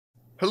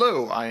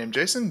Hello, I am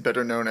Jason,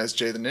 better known as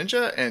Jay the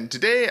Ninja, and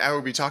today I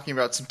will be talking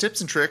about some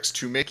tips and tricks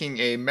to making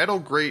a metal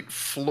grate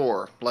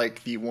floor,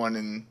 like the one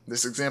in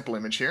this example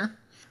image here.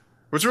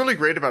 What's really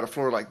great about a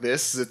floor like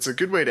this is it's a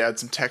good way to add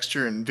some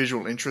texture and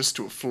visual interest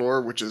to a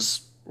floor, which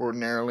is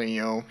ordinarily,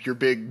 your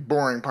big,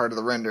 boring part of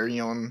the render.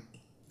 In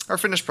our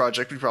finished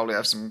project, we probably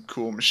have some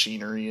cool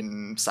machinery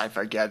and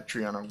sci-fi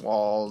gadgetry on our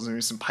walls, maybe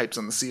some pipes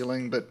on the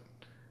ceiling, but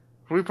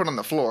what do we put on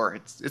the floor?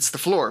 It's the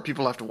floor.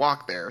 People have to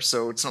walk there,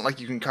 so it's not like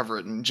you can cover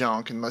it in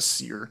junk unless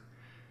you're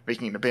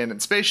making an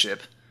abandoned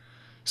spaceship.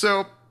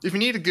 So if you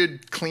need a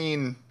good,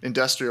 clean,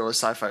 industrial or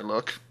sci-fi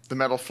look, the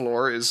metal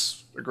floor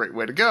is a great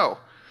way to go.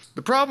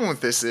 The problem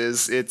with this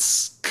is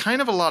it's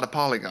kind of a lot of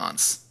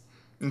polygons.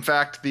 In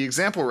fact, the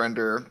example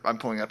render I'm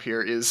pulling up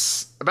here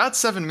is about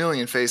 7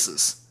 million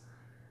faces.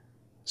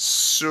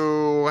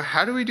 So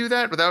how do we do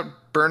that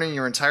without burning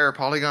your entire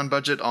polygon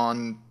budget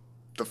on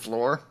the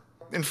floor?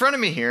 In front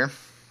of me here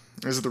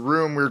is the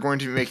room we're going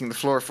to be making the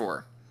floor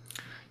for.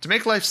 To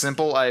make life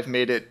simple, I've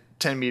made it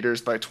 10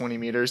 meters by 20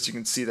 meters. You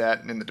can see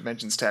that in the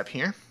dimensions tab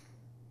here.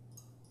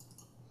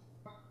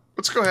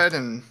 Let's go ahead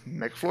and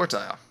make a floor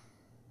tile.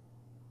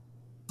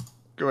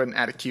 Go ahead and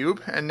add a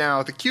cube. And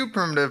now the cube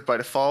primitive by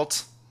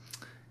default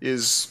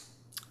is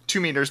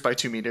 2 meters by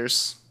 2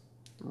 meters.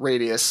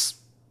 Radius,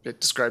 it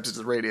describes it as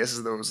a radius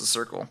as though it was a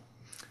circle,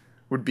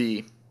 would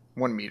be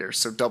 1 meter.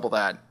 So double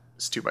that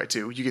is 2 by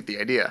 2. You get the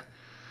idea.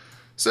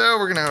 So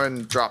we're going to go ahead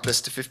and drop this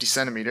to 50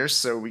 centimeters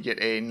so we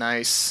get a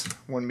nice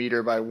 1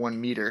 meter by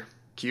 1 meter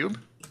cube.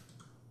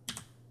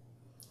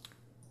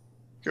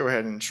 Go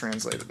ahead and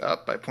translate it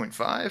up by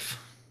 0.5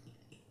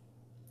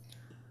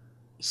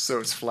 so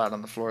it's flat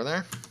on the floor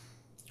there.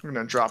 We're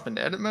going to drop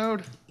into edit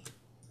mode,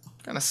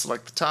 kind of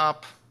select the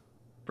top,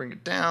 bring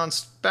it down,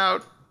 it's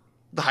about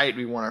the height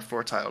we want our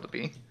floor tile to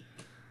be. And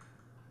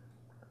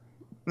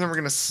then we're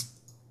going to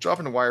drop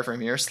into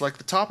wireframe here, select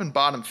the top and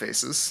bottom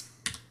faces.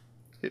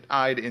 Hit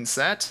I to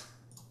inset.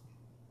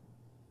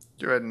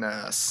 Go ahead and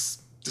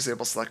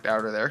disable select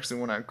outer there because we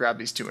want to grab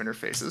these two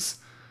interfaces.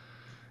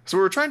 So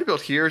what we're trying to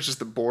build here is just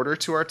the border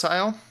to our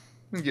tile.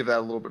 We can give that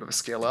a little bit of a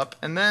scale up,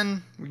 and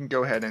then we can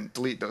go ahead and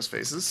delete those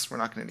faces. We're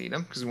not going to need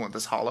them because we want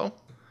this hollow.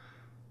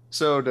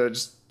 So to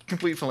just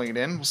complete filling it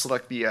in, we'll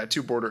select the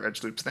two border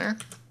edge loops there.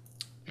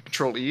 Hit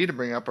Control E to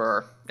bring up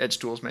our edge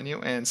tools menu,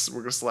 and so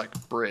we're going to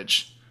select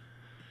bridge.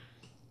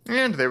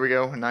 And there we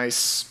go, a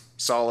nice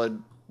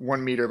solid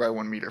 1 meter by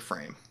 1 meter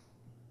frame.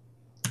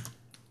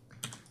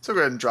 So go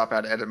ahead and drop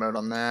out of edit mode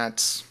on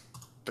that,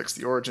 fix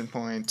the origin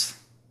point,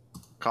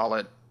 call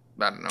it,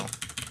 I don't know,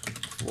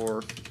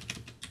 floor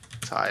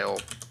tile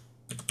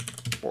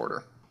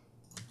border.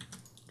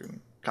 You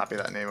can copy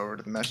that name over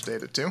to the mesh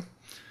data too.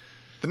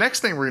 The next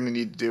thing we're going to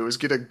need to do is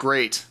get a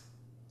grate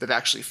that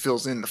actually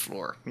fills in the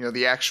floor,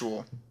 the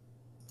actual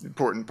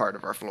important part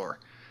of our floor.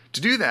 To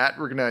do that,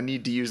 we're going to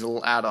need to use a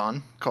little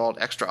add-on called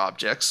Extra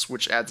Objects,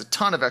 which adds a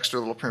ton of extra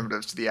little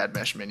primitives to the Add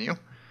Mesh menu.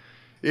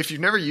 If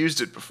you've never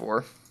used it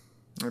before,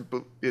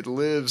 it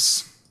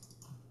lives...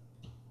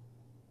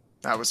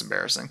 That was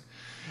embarrassing.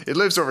 It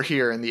lives over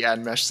here in the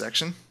Add Mesh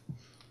section.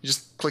 You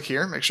just click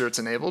here, make sure it's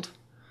enabled.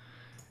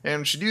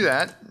 And once you do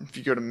that, if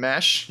you go to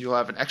Mesh, you'll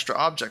have an Extra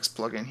Objects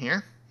plugin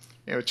here,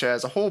 which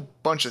has a whole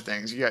bunch of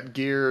things. You got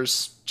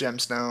gears,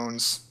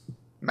 gemstones,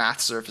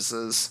 math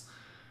surfaces,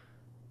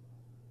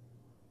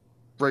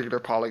 regular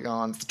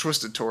polygons, the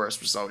twisted torus,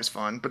 which is always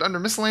fun. But under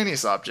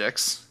miscellaneous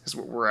objects is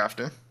what we're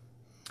after.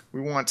 We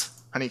want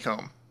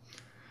honeycomb.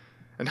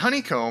 And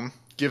honeycomb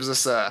gives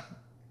us a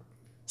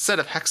set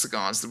of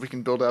hexagons that we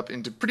can build up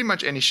into pretty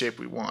much any shape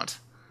we want.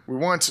 We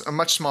want a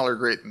much smaller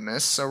grate than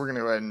this, so we're going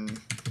to go ahead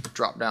and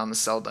drop down the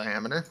cell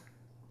diameter.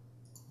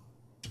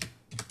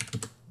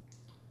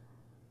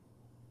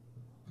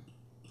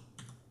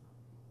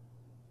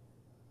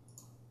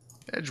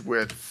 Edge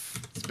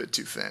width, it's a bit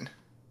too thin.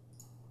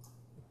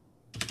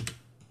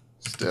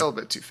 Still a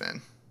bit too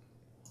thin.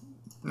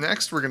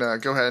 Next, we're going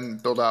to go ahead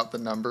and build out the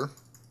number.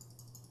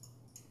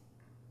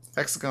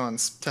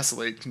 Hexagons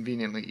tessellate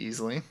conveniently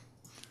easily.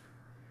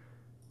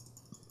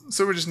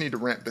 So we just need to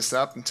ramp this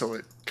up until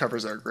it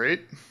covers our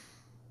grate.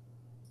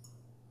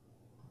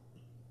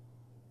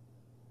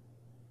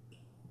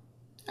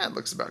 That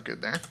looks about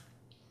good there.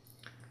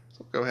 So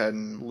we'll go ahead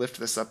and lift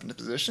this up into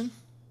position.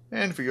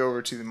 And if we go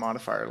over to the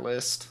modifier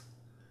list,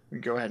 we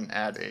can go ahead and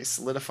add a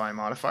solidify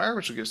modifier,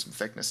 which will give some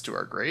thickness to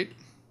our grate.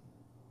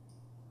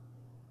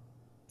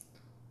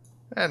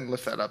 And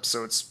lift that up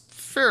so it's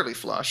fairly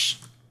flush.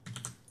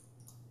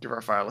 Give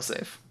our file a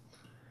save.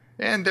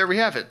 And there we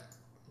have it.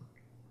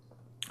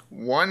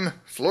 One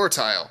floor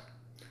tile.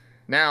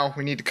 Now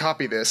we need to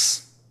copy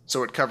this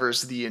so it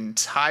covers the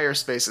entire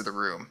space of the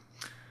room.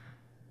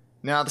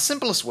 Now the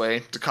simplest way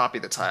to copy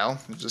the tile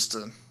is just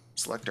to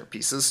select our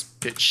pieces,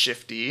 hit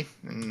Shift-D,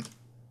 and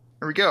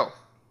there we go.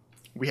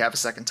 We have a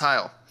second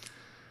tile.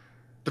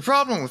 The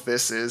problem with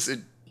this is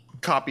it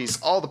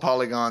copies all the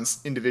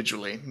polygons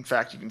individually. In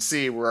fact, you can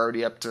see we're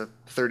already up to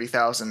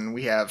 30,000 and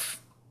we have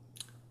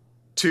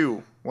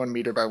two 1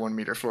 meter by 1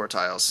 meter floor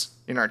tiles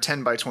in our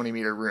 10 by 20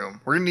 meter room.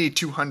 We're going to need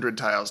 200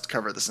 tiles to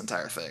cover this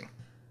entire thing.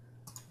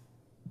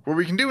 What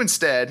we can do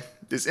instead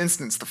is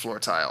instance the floor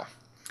tile.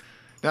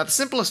 Now, the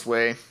simplest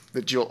way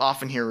that you'll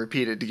often hear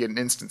repeated to get an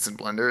instance in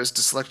Blender is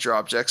to select your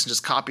objects and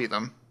just copy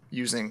them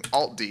using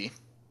Alt-D.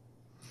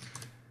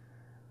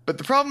 But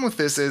the problem with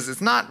this is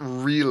it's not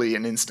really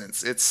an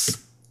instance.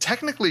 It's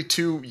technically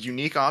two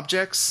unique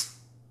objects,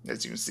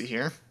 as you can see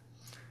here,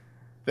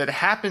 that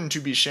happen to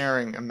be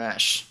sharing a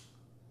mesh.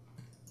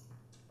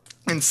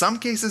 In some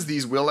cases,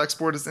 these will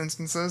export as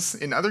instances.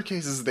 In other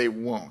cases, they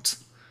won't.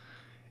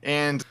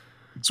 And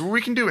so what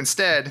we can do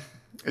instead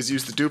is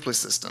use the duplicate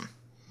system.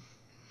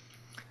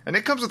 And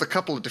it comes with a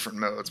couple of different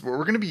modes. What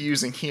we're going to be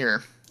using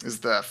here is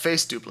the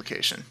face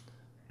duplication.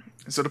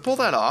 So to pull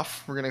that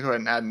off, we're going to go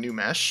ahead and add a new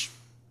mesh,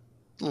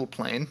 a little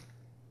plane.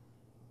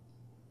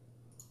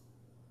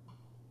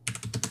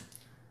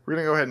 We're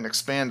going to go ahead and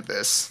expand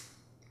this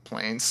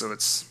plane so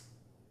it's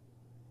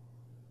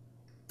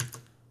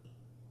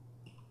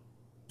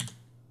the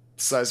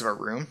size of our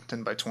room,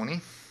 10 by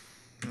 20.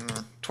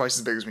 Twice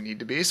as big as we need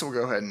to be, so we'll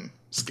go ahead and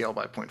scale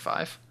by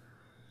 0.5.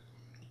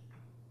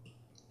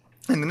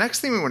 And the next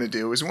thing we want to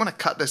do is we want to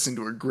cut this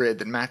into a grid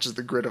that matches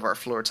the grid of our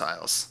floor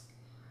tiles.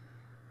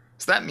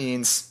 So that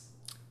means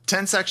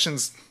 10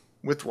 sections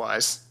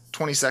widthwise,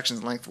 20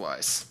 sections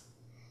lengthwise.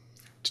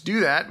 To do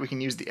that, we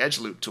can use the edge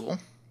loop tool.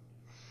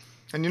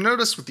 And you'll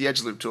notice with the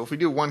edge loop tool, if we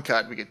do one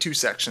cut, we get 2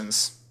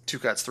 sections, 2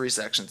 cuts, 3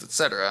 sections,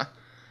 etc.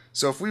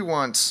 So if we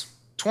want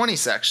 20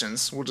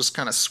 sections, we'll just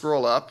kind of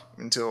scroll up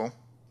until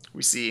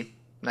we see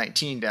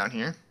 19 down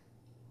here.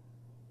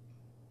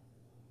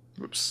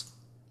 Whoops.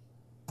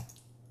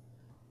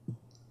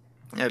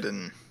 I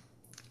didn't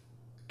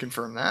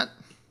confirm that.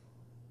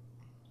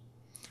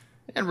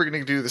 And we're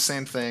going to do the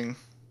same thing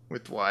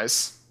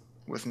widthwise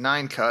with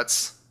 9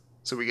 cuts,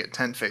 so we get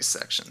 10 face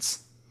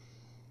sections.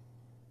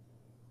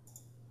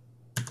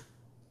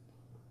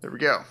 There we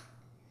go.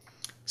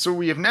 So what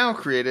we have now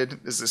created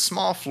is a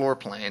small floor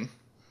plane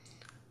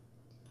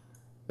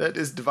that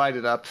is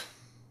divided up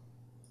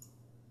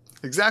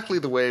exactly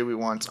the way we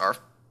want our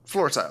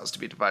floor tiles to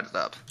be divided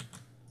up.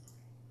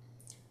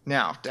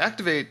 Now, to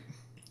activate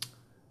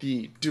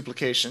the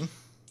duplication,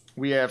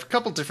 we have a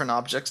couple different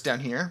objects down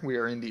here. We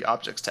are in the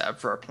Objects tab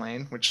for our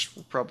plane, which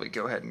we'll probably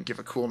go ahead and give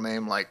a cool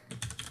name like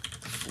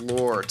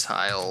Floor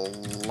Tile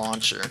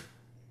Launcher.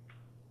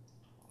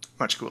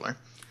 Much cooler.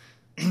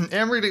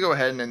 And we're going to go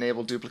ahead and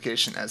enable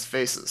duplication as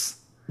faces.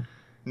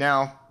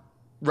 Now,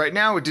 right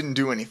now it didn't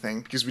do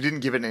anything because we didn't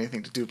give it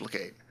anything to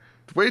duplicate.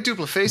 The way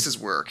duplicate faces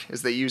work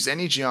is they use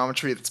any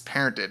geometry that's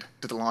parented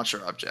to the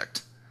launcher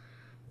object.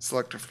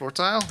 Select our floor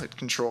tile, hit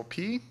Control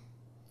P,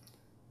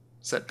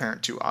 set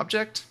parent to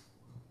object,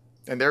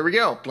 and there we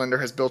go. Blender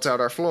has built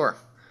out our floor.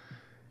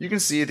 You can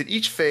see that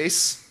each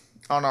face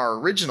on our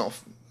original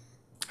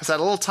has had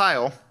a little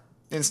tile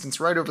instance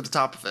right over the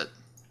top of it.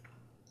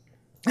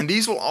 And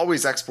these will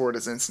always export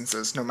as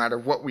instances no matter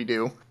what we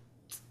do.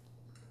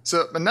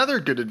 So another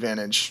good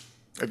advantage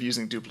of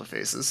using duplicate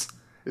faces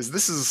is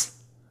this is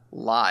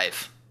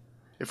live.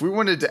 If we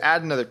wanted to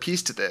add another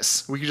piece to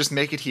this, we could just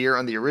make it here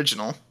on the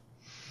original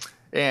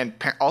and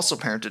also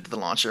parent it to the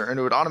launcher, and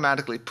it would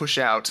automatically push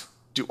out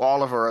to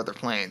all of our other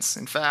planes.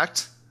 In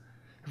fact,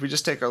 if we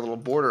just take our little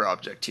border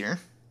object here,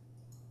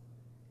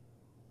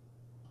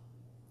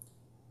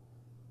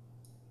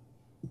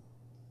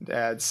 and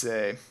add,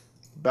 say,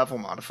 bevel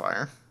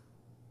modifier,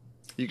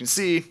 you can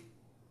see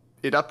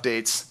it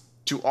updates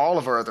to all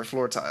of our other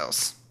floor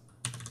tiles.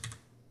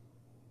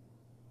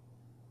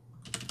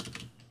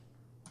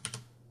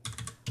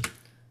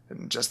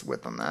 And adjust the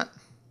width on that.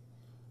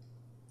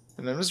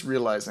 And I'm just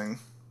realizing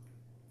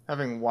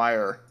having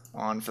wire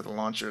on for the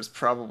launcher is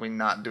probably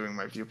not doing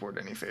my viewport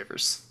any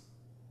favors.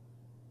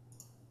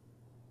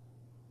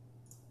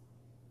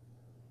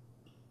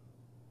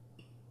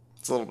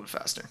 It's a little bit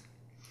faster.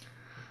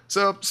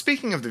 So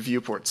speaking of the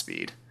viewport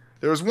speed,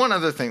 there was one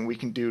other thing we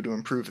can do to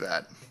improve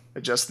that.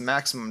 Adjust the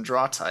maximum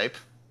draw type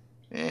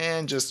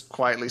and just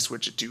quietly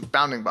switch it to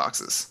bounding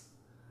boxes.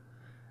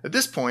 At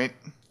this point,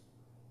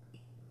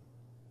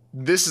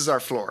 this is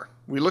our floor.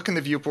 We look in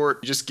the viewport,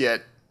 you just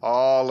get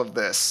all of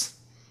this.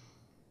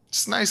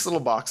 Just nice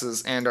little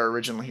boxes and our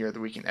original here that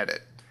we can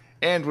edit.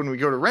 And when we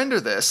go to render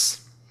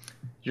this,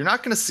 you're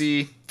not going to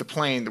see the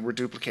plane that we're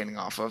duplicating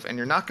off of, and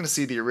you're not going to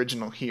see the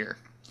original here.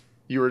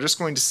 You are just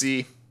going to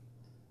see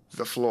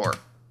the floor.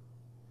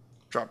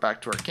 Drop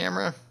back to our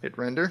camera, hit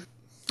render.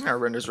 Our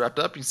render's wrapped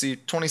up. You can see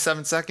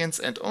 27 seconds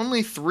and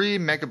only 3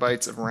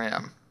 megabytes of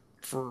RAM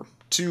for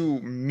 2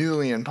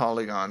 million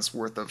polygons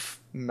worth of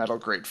metal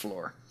grate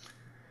floor.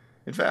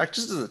 In fact,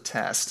 just as a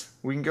test,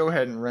 we can go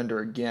ahead and render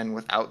again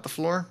without the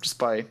floor just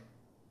by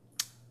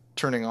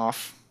turning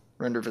off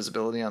render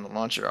visibility on the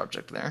launcher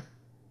object there.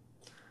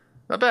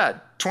 Not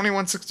bad.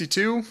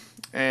 2162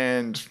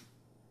 and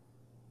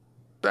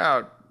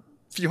about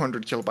a few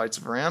hundred kilobytes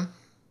of RAM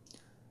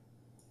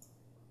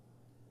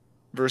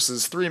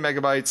versus 3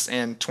 megabytes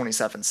and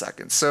 27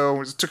 seconds.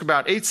 So it took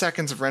about 8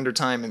 seconds of render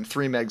time and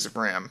 3 megs of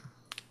RAM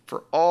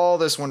for all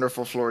this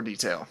wonderful floor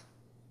detail.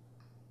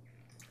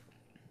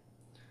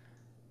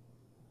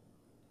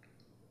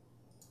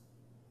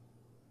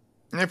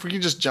 And if we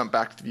can just jump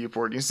back to the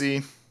viewport, you can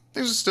see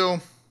things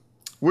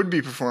would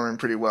be performing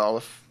pretty well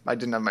if I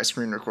didn't have my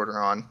screen recorder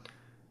on.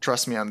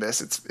 Trust me on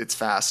this, it's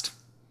fast.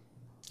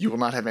 You will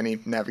not have any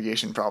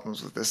navigation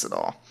problems with this at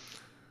all.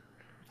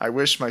 I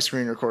wish my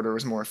screen recorder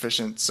was more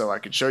efficient so I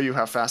could show you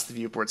how fast the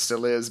viewport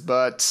still is,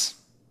 but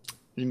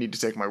you need to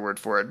take my word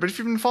for it. But if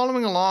you've been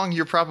following along,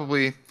 you're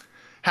probably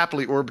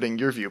happily orbiting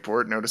your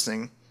viewport,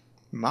 noticing,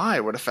 my,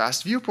 what a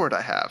fast viewport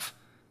I have.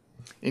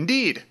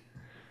 Indeed,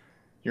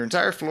 your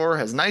entire floor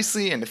has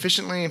nicely and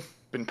efficiently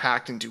been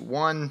packed into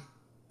one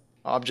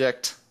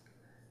object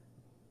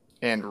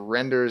and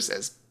renders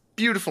as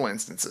beautiful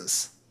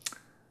instances.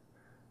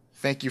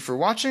 Thank you for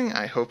watching.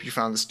 I hope you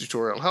found this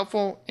tutorial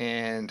helpful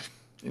and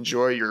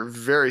enjoy your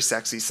very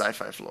sexy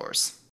sci-fi floors.